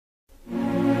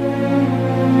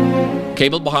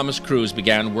Cable Bahamas crews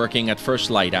began working at first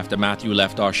light after Matthew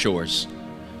left our shores.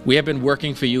 We have been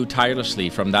working for you tirelessly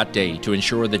from that day to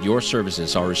ensure that your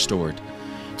services are restored.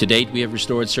 To date, we have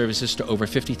restored services to over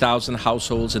 50,000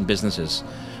 households and businesses,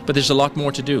 but there's a lot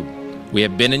more to do. We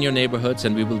have been in your neighborhoods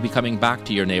and we will be coming back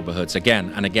to your neighborhoods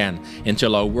again and again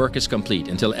until our work is complete,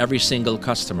 until every single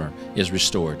customer is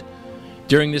restored.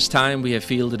 During this time, we have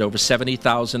fielded over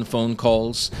 70,000 phone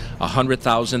calls,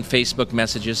 100,000 Facebook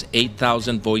messages,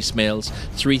 8,000 voicemails,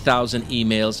 3,000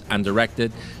 emails, and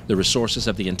directed the resources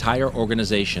of the entire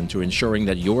organization to ensuring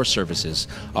that your services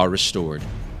are restored.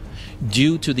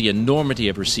 Due to the enormity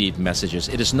of received messages,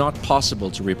 it is not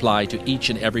possible to reply to each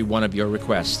and every one of your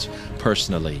requests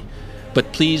personally.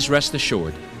 But please rest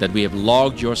assured that we have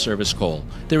logged your service call.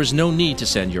 There is no need to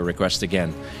send your request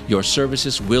again. Your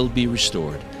services will be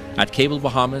restored. At Cable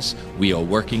Bahamas, we are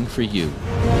working for you.